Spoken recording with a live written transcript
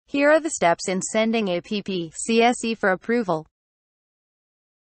Here are the steps in sending APP-CSE for approval.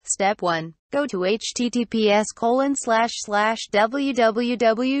 Step 1. Go to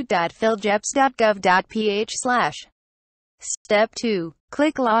https://www.philjeps.gov.ph/. Step 2.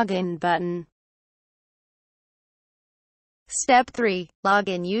 Click Login button. Step 3. Log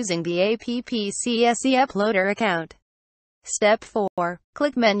in using the APP-CSE uploader account. Step 4.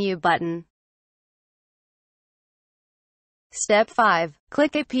 Click Menu button. Step 5.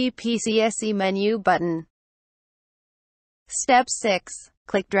 Click APP-CSE menu button. Step 6.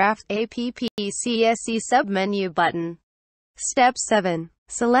 Click Draft APP-CSE submenu button. Step 7.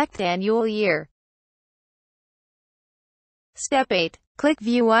 Select Annual Year. Step 8. Click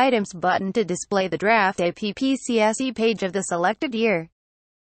View Items button to display the draft APP-CSE page of the selected year.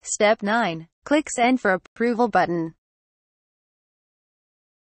 Step 9. Click Send for Approval button.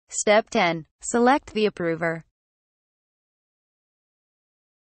 Step 10. Select the approver.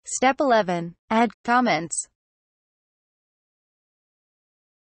 Step 11. Add comments.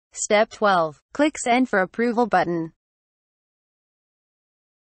 Step 12. Click Send for Approval button.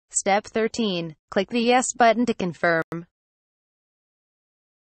 Step 13. Click the Yes button to confirm.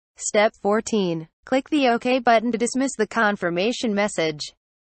 Step 14. Click the OK button to dismiss the confirmation message.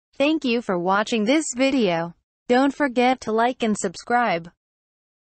 Thank you for watching this video. Don't forget to like and subscribe.